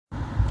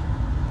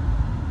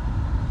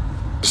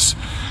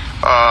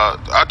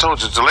I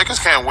told you the Lakers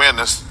can't win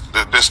this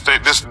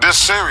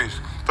series.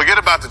 Forget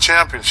about the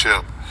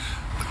championship.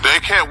 They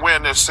can't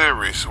win this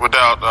series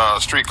without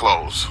street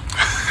clothes.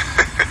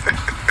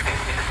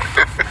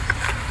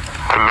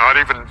 I'm not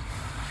even.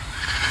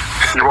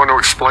 You want to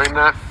explain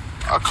that?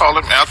 I call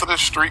him Anthony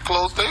Street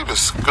Clothes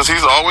Davis because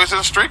he's always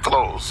in street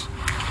clothes.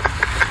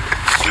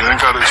 You ain't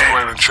got to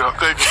explain it,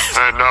 Chuck. No,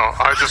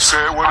 I just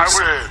said what I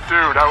said.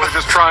 Dude, I was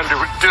just trying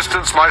to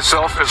distance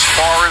myself as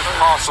far as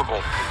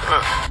possible.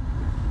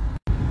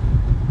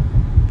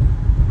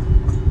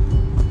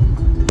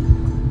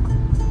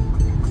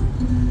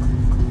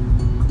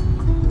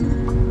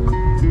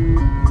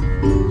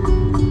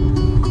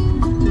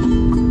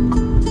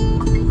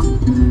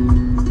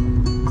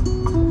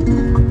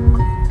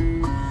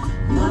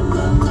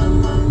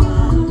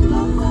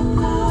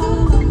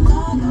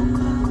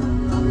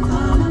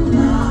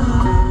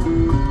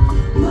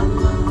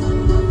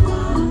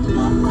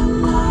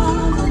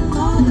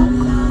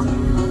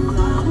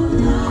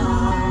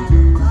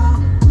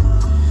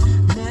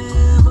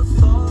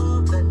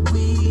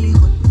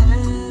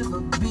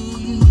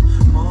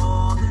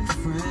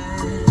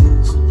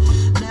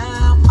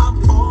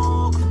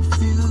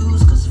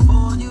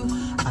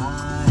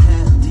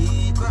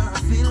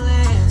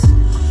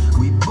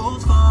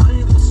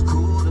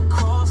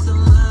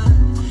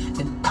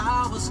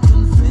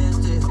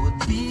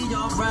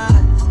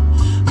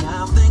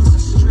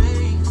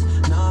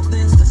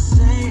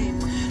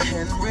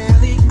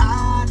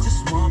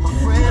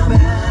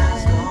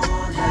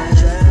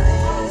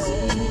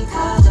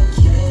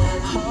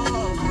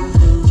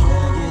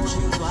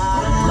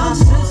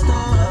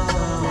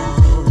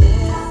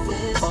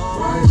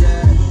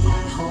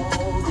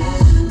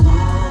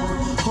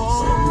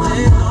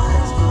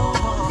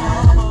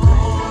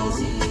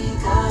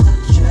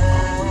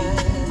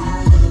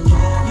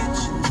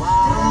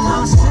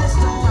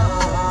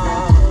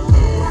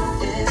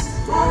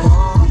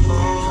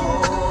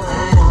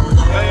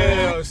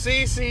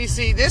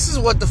 See, this is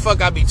what the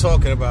fuck I be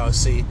talking about.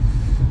 See,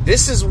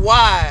 this is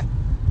why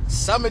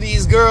some of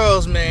these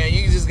girls, man,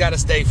 you just gotta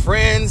stay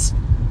friends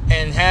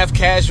and have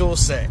casual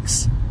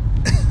sex.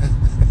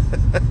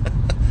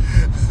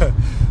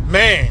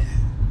 Man,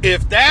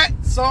 if that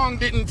song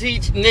didn't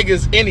teach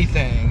niggas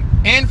anything,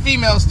 and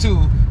females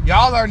too,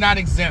 y'all are not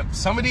exempt.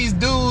 Some of these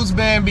dudes,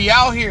 man, be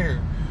out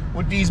here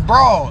with these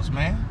bras,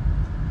 man.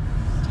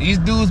 These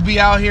dudes be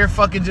out here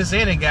fucking just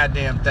any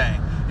goddamn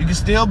thing. You can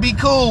still be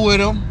cool with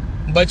them,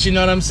 but you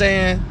know what I'm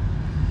saying?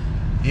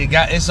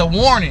 It's a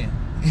warning.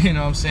 You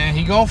know what I'm saying?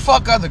 He gonna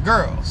fuck other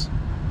girls.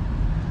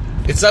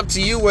 It's up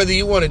to you whether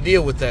you want to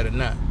deal with that or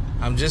not.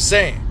 I'm just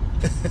saying.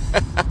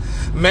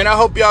 Man, I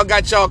hope y'all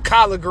got y'all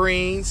collard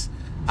greens.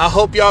 I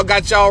hope y'all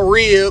got y'all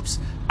ribs.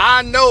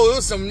 I know it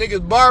was some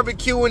niggas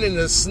barbecuing in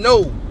the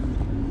snow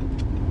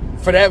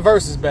for that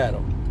versus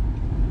battle.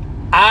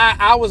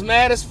 I was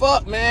mad as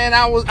fuck, man.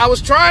 I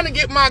was trying to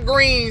get my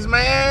greens,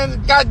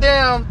 man.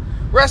 Goddamn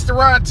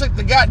restaurant took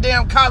the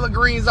goddamn collard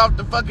greens off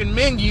the fucking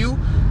menu,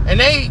 and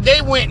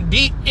they went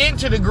deep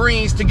into the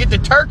greens to get the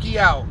turkey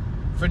out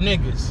for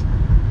niggas.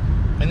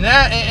 And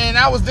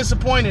I was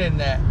disappointed in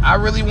that. I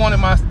really wanted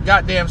my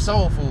goddamn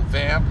soul food,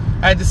 fam.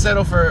 I had to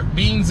settle for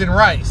beans and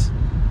rice,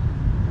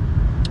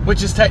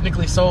 which is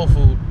technically soul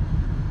food.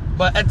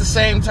 But at the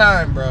same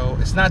time, bro,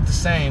 it's not the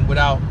same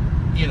without,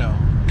 you know,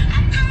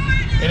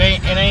 it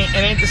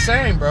ain't the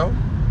same, bro.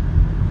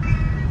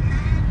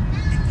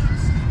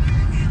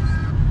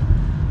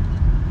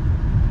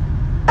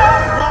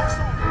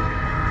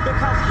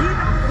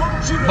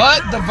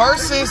 But the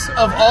verses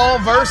of all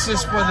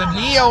verses for the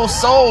neo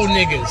soul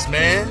niggas,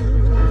 man.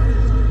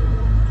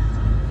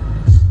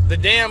 The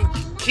damn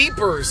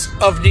keepers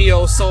of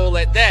neo soul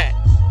at that.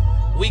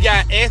 We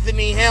got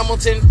Anthony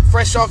Hamilton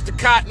fresh off the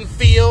cotton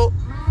field.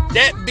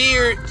 That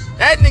beard,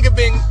 that nigga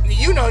been,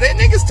 you know, that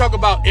niggas talk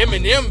about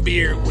Eminem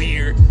beard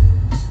weird.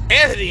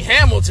 Anthony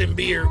Hamilton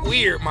beard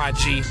weird, my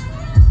G.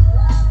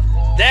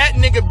 That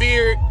nigga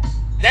beard,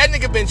 that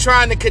nigga been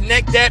trying to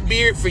connect that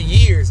beard for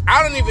years.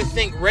 I don't even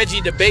think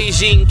Reggie the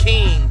Beijing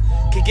King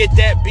could get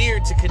that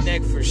beard to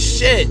connect for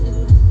shit.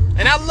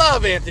 And I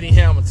love Anthony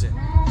Hamilton.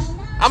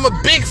 I'm a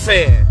big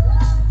fan.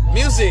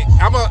 Music,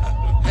 I'm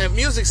a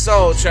music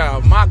soul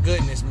child. My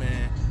goodness,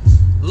 man.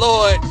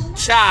 Lord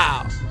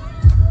Child.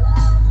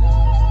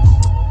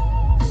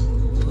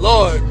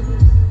 Lord.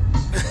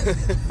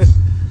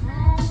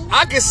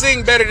 I can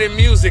sing better than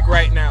music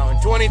right now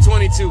in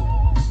 2022.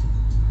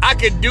 I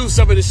could do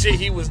some of the shit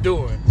he was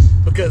doing,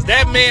 because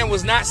that man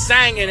was not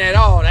singing at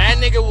all. That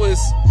nigga was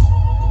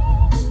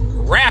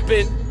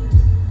rapping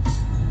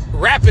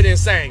and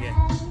singing,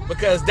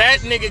 because that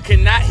nigga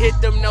cannot hit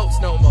them notes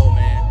no more,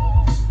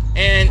 man.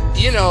 And,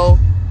 you know,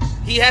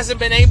 he hasn't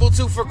been able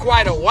to for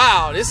quite a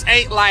while. This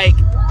ain't like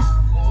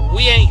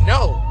we ain't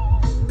know.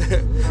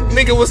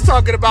 Nigga was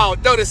talking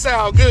about, don't it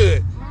sound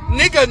good?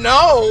 Nigga,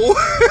 no.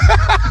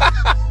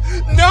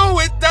 No,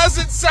 it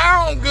doesn't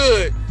sound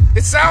good.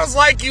 It sounds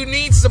like you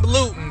need some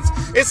Lutons.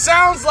 It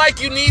sounds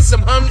like you need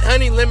some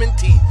honey lemon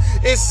tea.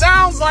 It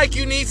sounds like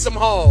you need some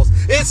Halls.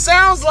 It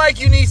sounds like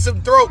you need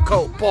some throat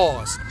coat.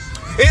 Pause.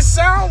 It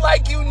sounds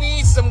like you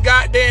need some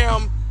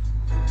goddamn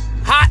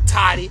hot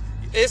toddy.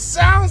 It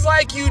sounds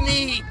like you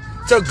need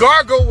to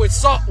gargle with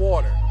salt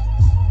water.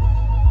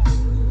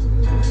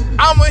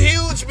 I'm a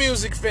huge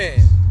music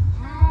fan.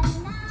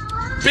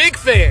 Big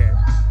fan.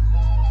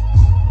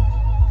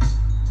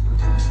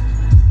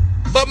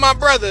 But my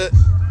brother,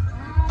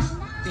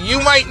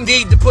 you might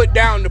need to put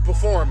down the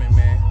performing,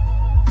 man.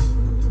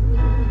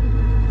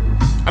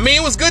 I mean,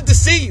 it was good to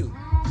see you.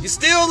 You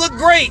still look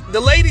great.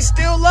 The ladies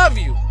still love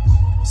you.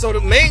 So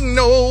to make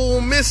no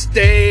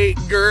mistake,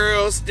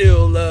 girls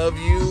still love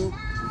you.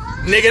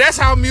 Nigga, that's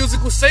how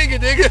music was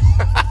singing, nigga.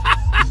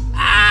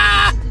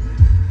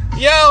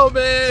 Yo,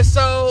 man,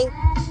 so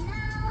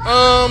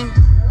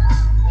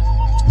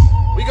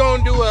we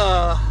gonna do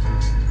a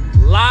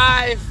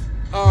live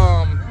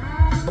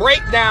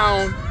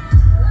breakdown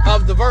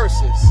of the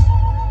verses.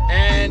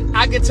 And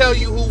I can tell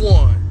you who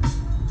won.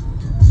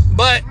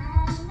 But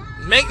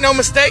make no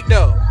mistake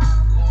though,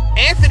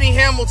 Anthony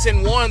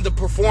Hamilton won the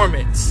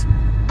performance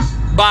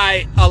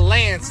by a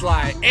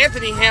landslide.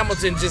 Anthony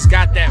Hamilton just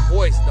got that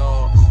voice,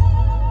 dog.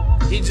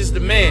 He's just the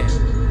man.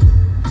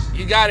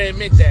 You gotta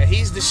admit that.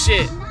 He's the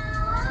shit.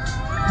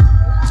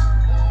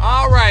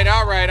 All right.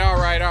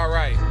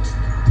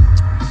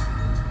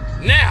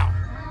 Now,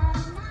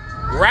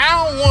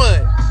 round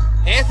one.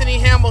 Anthony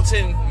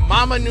Hamilton,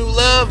 Mama Knew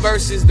Love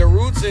versus The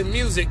Roots and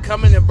Music,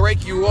 Coming to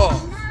Break You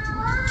Off.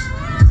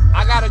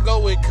 I gotta go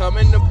with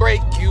Coming to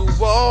Break You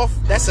Off.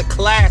 That's a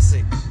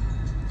classic.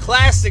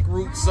 Classic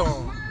Roots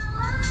song.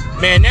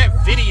 Man,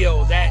 that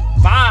video, that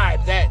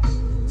vibe, that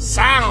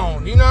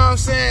sound, you know what I'm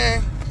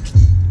saying?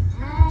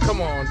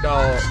 Come on,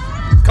 dog.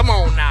 Come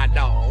on now,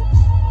 dog.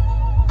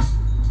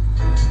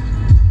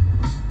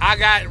 I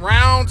got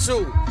round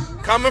two.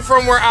 Coming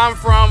From Where I'm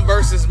From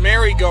versus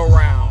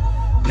Merry-Go-Round.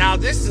 Now,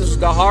 this is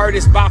the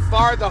hardest, by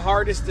far the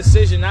hardest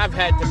decision I've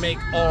had to make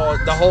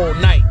the whole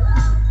night.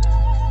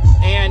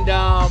 And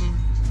I'm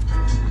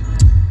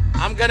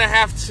gonna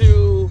have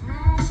to,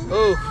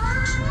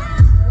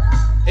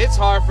 it's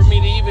hard for me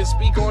to even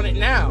speak on it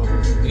now.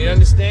 You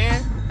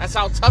understand? That's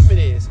how tough it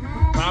is.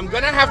 But I'm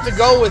gonna have to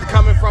go with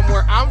Coming From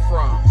Where I'm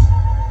From.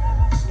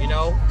 You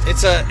know,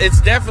 it's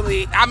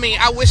definitely, I mean,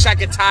 I wish I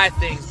could tie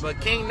things,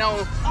 but King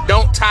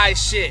don't tie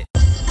shit.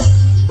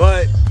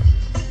 But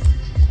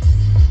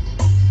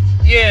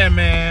yeah,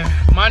 man,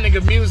 my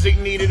nigga Music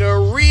needed a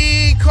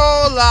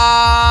Ricola.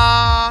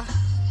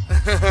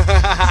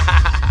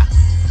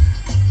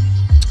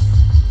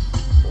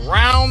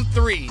 Round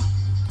three.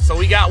 So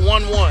we got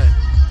 1-1.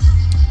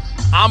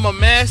 I'm a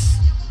Mess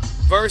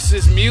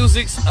versus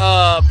Music's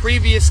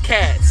Previous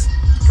Cats.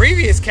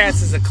 Previous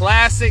Cats is a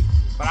classic,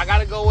 but I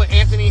gotta go with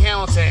Anthony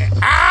Hamilton.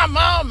 I'm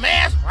a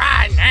mess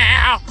right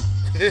now.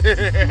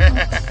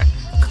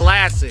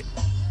 Classic.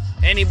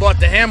 And he bought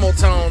the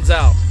Hamiltones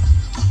out.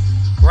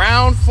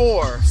 Round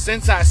 4.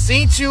 Since I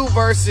Seen You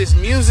versus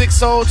Music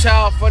Soul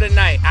Child For the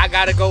Night. I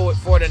gotta go with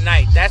For the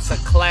Night. That's a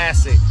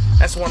classic.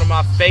 That's one of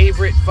my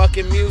favorite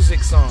fucking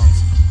music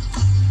songs.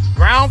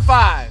 Round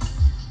 5.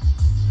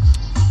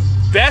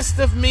 Best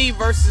of Me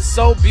versus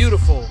So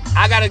Beautiful.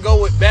 I gotta go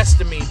with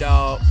Best of Me,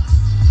 dog.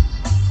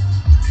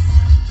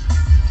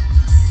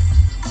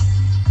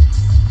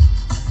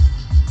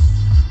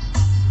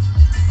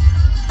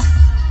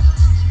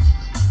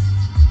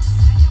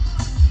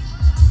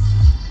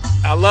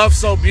 I love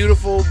So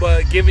Beautiful,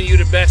 but giving you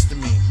the Best of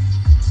Me.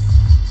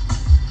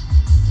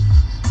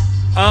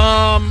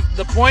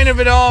 The Point of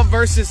It All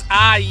versus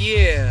Ah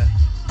Yeah.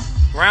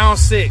 Round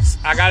 6.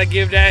 I gotta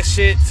give that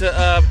shit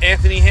to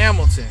Anthony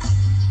Hamilton.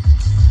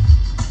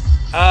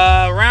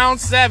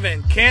 Round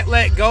 7. Can't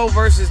Let Go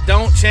versus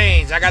Don't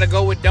Change. I gotta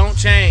go with Don't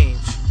Change.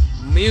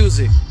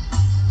 Music.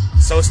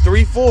 So it's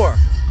 3-4.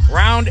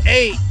 Round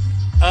 8.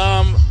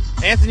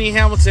 Anthony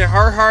Hamilton,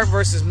 Her Heart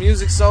versus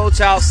Music Soul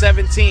Child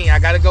 17. I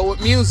gotta go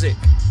with Music.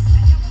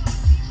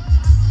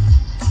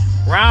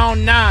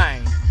 Round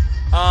 9.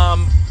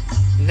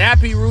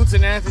 Nappy Roots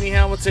and Anthony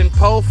Hamilton,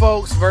 Po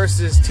Folks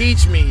versus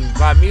Teach Me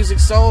by Music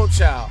Soul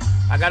Child.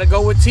 I gotta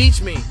go with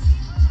Teach Me.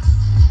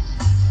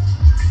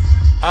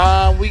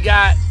 We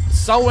got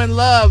So In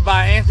Love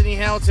by Anthony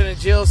Hamilton and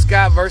Jill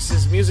Scott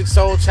versus Music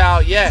Soul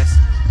Child. Yes,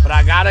 but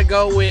I gotta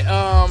go with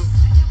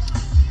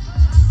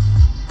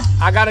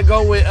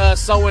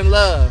So In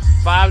Love.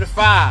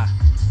 5-5.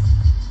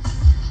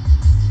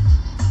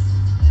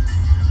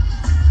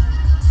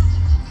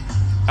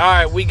 All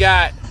right, we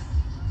got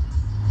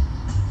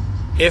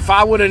If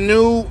I Woulda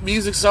Knew,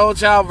 Music Soul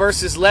Child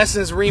versus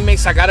Lessons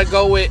remix. I gotta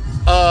go with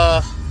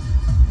I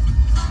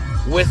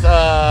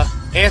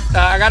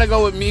gotta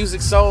go with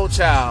Music Soul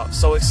Child.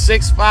 So it's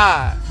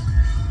 6-5.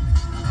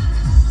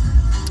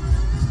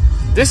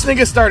 This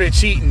nigga started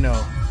cheating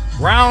though.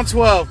 Round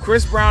 12,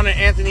 Chris Brown and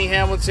Anthony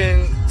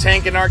Hamilton,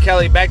 Tank and R.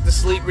 Kelly, Back to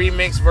Sleep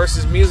remix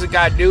versus Music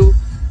I Do.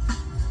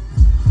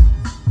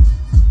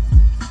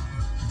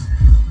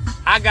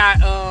 I got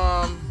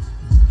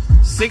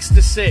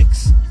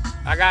 6-6.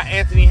 I got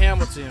Anthony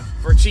Hamilton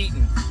for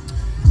cheating.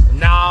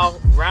 Now,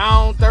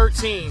 round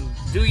 13,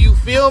 Do You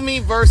Feel Me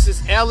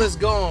versus L Is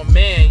Gone.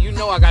 Man, you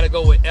know I gotta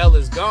go with L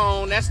Is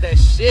Gone. That's that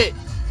shit.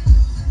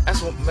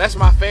 That's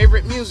my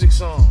favorite music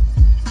song.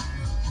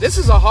 This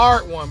is a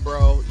hard one,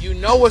 bro. You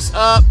Know What's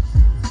Up,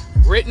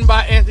 written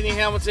by Anthony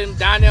Hamilton,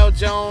 Donnell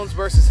Jones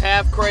versus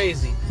Half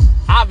Crazy.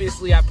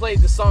 Obviously, I played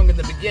the song in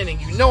the beginning.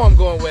 You know I'm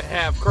going with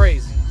Half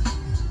Crazy.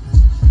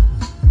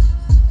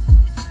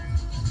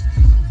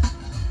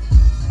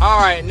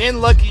 Alright, and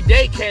then Lucky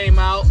Day came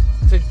out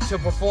to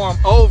perform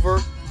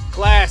Over.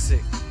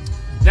 Classic.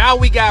 Now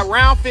we got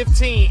round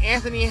 15.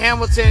 Anthony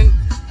Hamilton,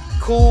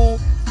 Cool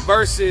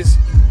versus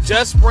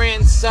Just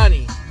Friends,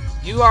 Sunny.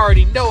 You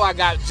already know I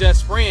got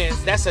Just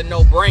Friends. That's a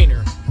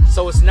no-brainer.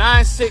 So it's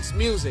 9-6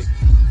 music.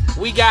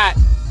 We got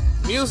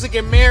Music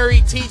and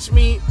Mary, Teach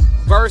Me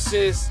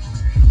versus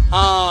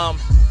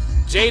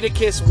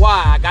Jadakiss,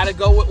 Why. I gotta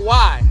go with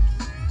Why.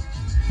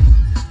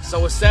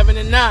 So it's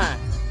 7-9.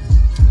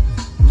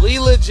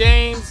 Leela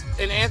James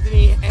and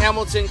Anthony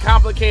Hamilton,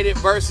 Complicated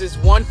versus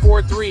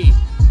 143.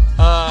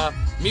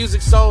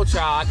 Music Soul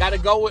Child. I gotta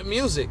go with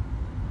Music.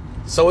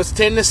 So it's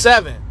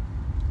 10-7.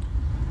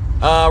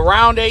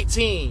 Round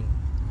 18.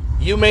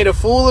 You Made a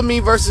Fool of Me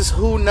versus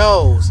Who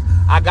Knows.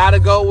 I gotta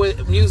go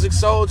with Music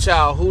Soul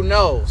Child. Who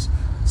Knows?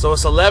 So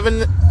it's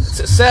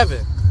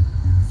 11-7.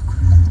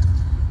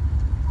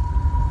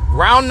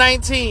 Round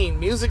 19.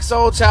 Music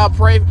Soul Child,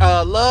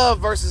 Love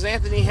versus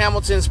Anthony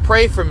Hamilton's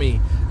Pray For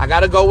Me. I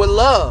gotta go with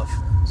Love.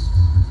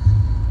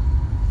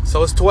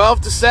 So it's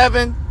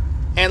 12-7.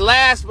 And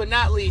last but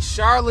not least,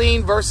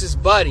 Charlene versus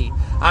Buddy.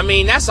 I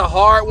mean, that's a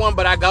hard one,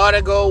 but I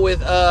gotta go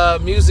with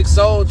Music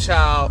Soul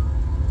Child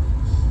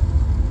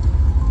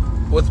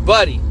with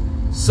Buddy.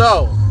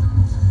 So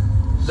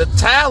the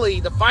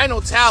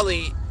final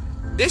tally,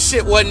 this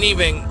shit wasn't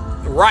even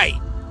right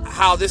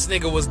how this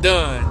nigga was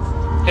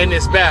done in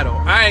this battle.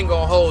 I ain't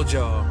gonna hold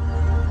y'all.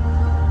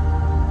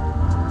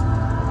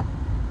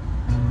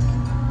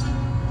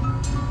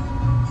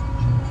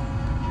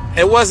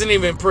 It wasn't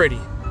even pretty.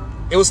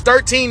 It was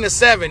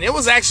 13-7. It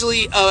was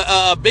actually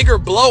a bigger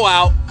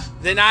blowout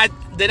than I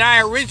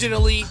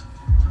originally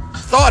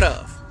thought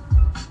of.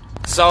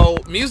 So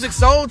Music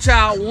Soul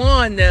Child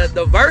won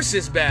the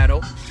versus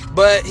battle,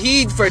 but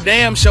he for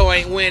damn sure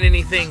ain't win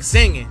anything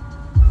singing.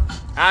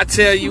 I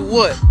tell you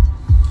what.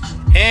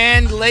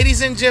 And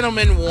ladies and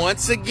gentlemen,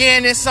 once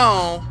again it's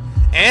on.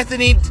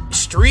 Anthony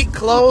Street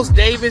Clothes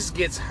Davis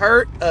gets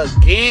hurt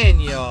again,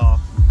 y'all.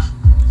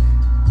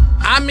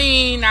 I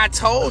mean, I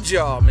told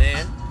y'all,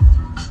 man.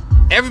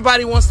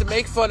 Everybody wants to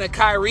make fun of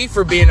Kyrie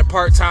for being a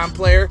part-time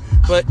player,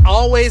 but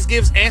always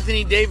gives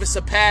Anthony Davis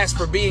a pass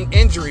for being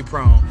injury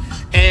prone.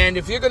 And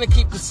if you're going to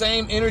keep the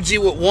same energy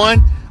with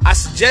one, I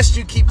suggest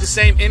you keep the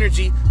same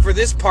energy for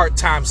this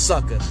part-time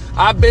sucker.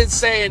 I've been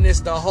saying this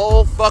the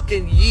whole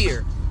fucking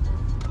year.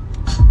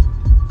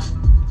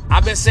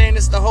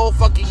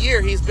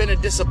 He's been a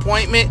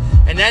disappointment,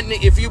 and that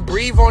if you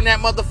breathe on that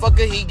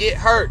motherfucker, he get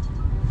hurt.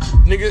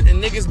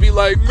 Niggas be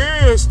like,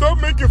 man, stop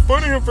making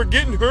fun of him for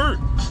getting hurt.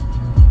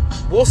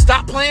 We'll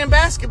stop playing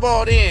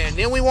basketball then.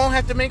 Then we won't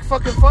have to make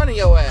fucking fun of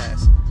your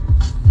ass.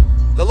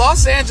 The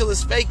Los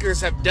Angeles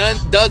Fakers have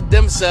dug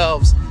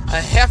themselves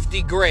a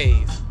hefty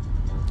grave.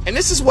 And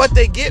this is what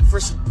they get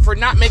for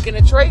not making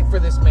a trade for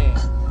this man.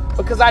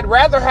 Because I'd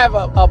rather have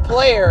a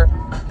player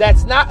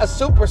that's not a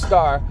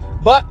superstar,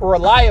 but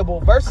reliable,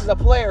 versus a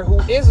player who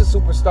is a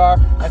superstar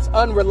that's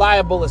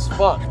unreliable as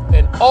fuck.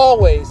 And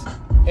always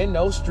in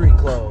those street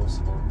clothes.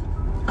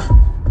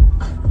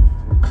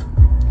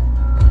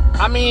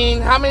 I mean,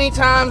 how many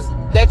times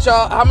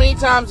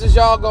is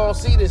y'all gonna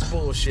see this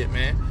bullshit,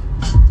 man?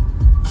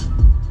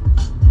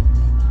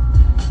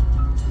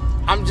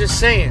 I'm just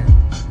saying,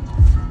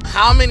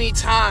 how many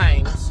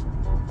times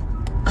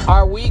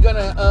are we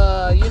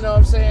gonna, you know what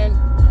I'm saying,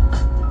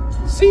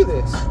 see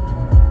this?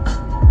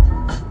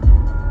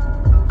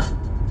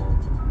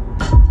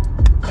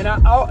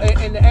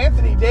 And the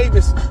Anthony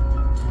Davis,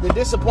 the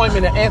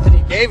disappointment of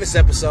Anthony Davis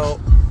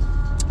episode,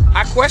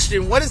 I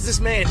question, what is this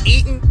man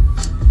eating?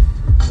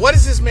 What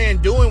is this man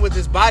doing with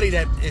his body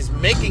that is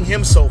making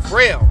him so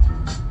frail?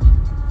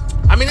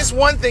 I mean, it's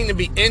one thing to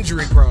be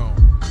injury prone,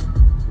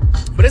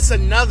 but it's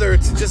another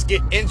to just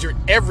get injured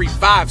every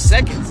 5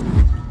 seconds.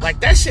 Like,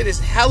 that shit is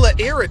hella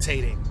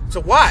irritating to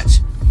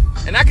watch.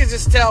 And I could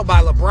just tell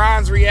by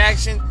LeBron's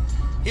reaction,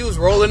 he was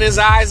rolling his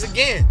eyes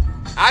again.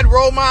 I'd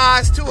roll my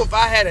eyes too if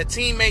I had a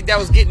teammate that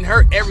was getting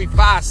hurt every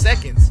 5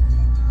 seconds.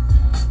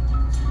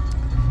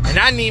 And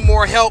I need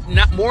more help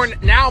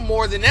now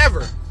more than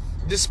ever.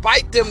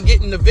 Despite them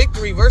getting the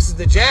victory versus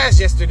the Jazz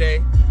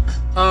yesterday,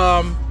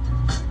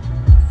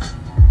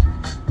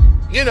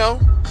 you know,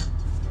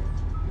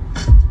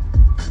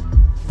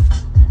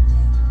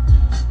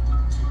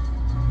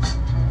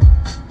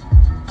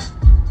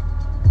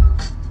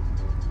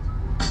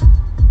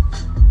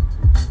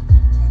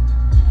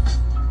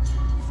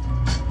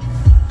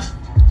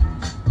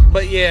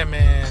 but yeah,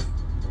 man,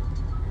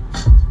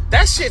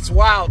 that shit's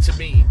wild to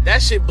me.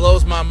 That shit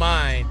blows my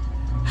mind.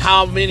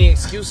 How many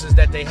excuses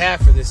that they have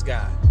for this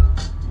guy.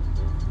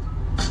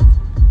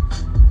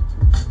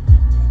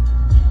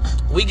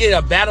 we get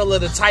a battle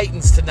of the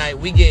Titans tonight.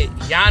 We get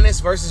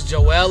Giannis versus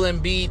Joel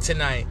Embiid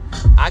tonight.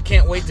 I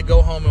can't wait to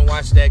go home and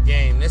watch that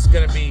game. This is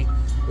going to be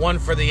one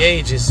for the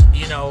ages.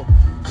 You know,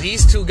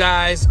 these two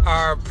guys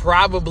are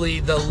probably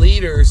the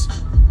leaders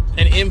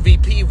in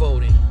MVP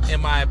voting, in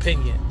my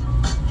opinion.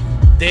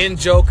 Then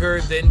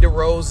Joker, then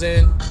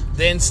DeRozan,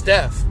 then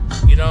Steph.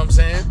 You know what I'm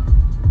saying?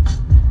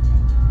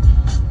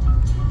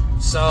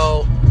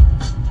 So,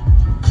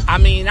 I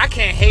mean, I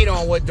can't hate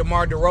on what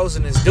DeMar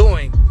DeRozan is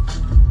doing.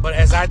 But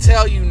as I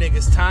tell you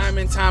niggas time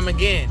and time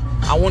again,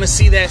 I want to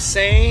see that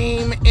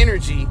same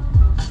energy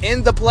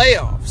in the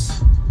playoffs.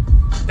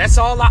 That's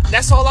all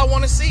I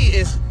want to see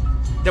is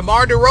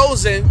DeMar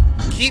DeRozan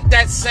keep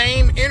that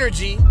same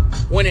energy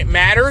when it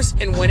matters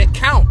and when it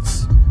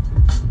counts.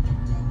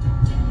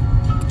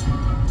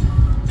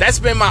 That's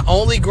been my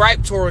only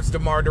gripe towards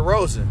DeMar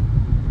DeRozan.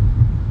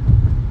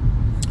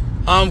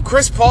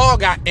 Chris Paul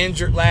got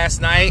injured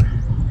last night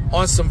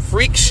on some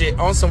freak shit,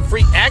 on some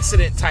freak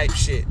accident type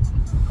shit.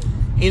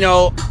 You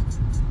know,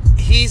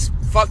 he's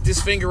fucked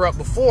his finger up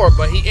before,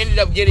 but he ended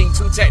up getting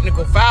 2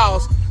 technical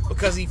fouls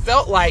because he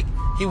felt like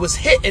he was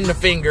hit in the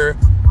finger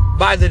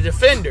by the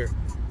defender.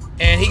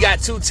 And he got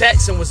 2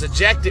 techs and was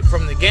ejected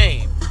from the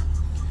game.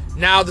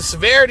 Now, the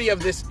severity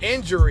of this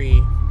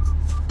injury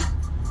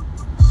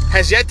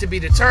has yet to be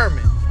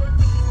determined.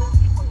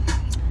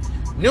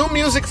 New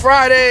Music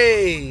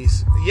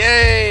Fridays.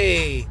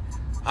 Yay.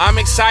 I'm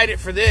excited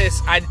for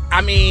this.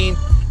 I mean,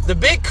 the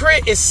Big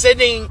Crit is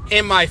sitting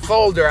in my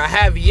folder. I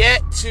have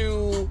yet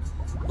to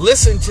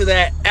listen to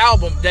that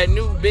album, that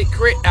new Big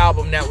Crit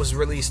album that was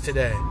released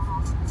today.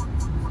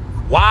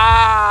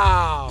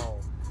 Wow.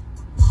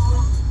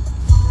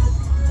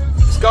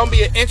 It's going to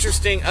be an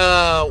interesting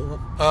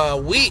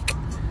week.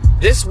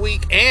 This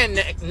week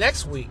and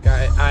next week,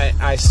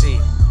 I see.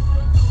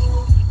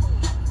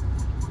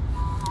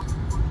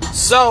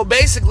 So,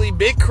 basically,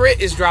 Big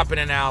Crit is dropping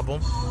an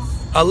album.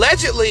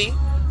 Allegedly,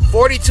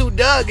 42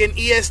 Doug and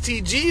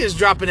ESTG is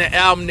dropping an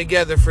album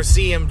together for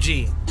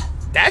CMG.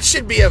 That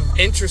should be an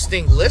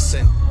interesting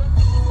listen.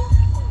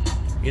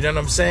 You know what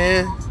I'm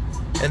saying?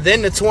 And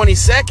then the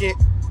 22nd,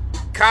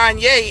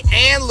 Kanye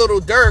and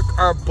Lil Durk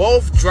are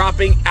both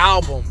dropping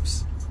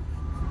albums.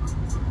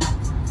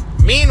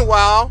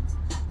 Meanwhile,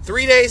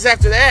 3 days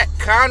after that,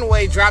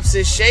 Conway drops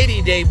his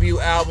Shady debut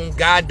album,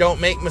 God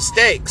Don't Make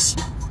Mistakes.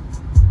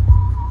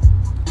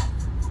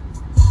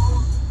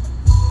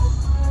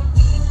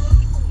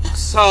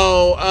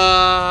 So,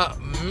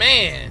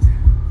 man.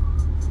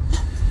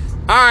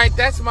 Alright,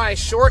 that's my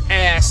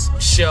short-ass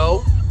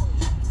show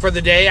for the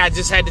day. I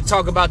just had to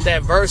talk about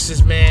that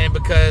Versus, man,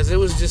 because it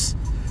was just,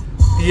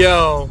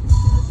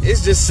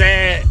 it's just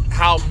sad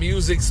how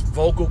music's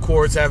vocal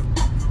cords have,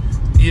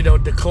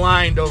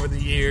 declined over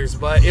the years.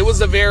 But it was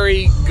a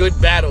very good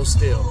battle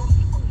still,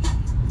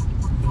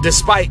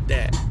 despite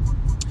that.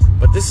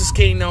 But this is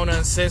King Known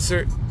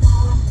Uncensored.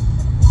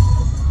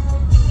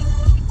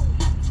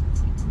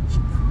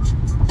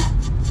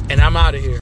 And I'm out of here.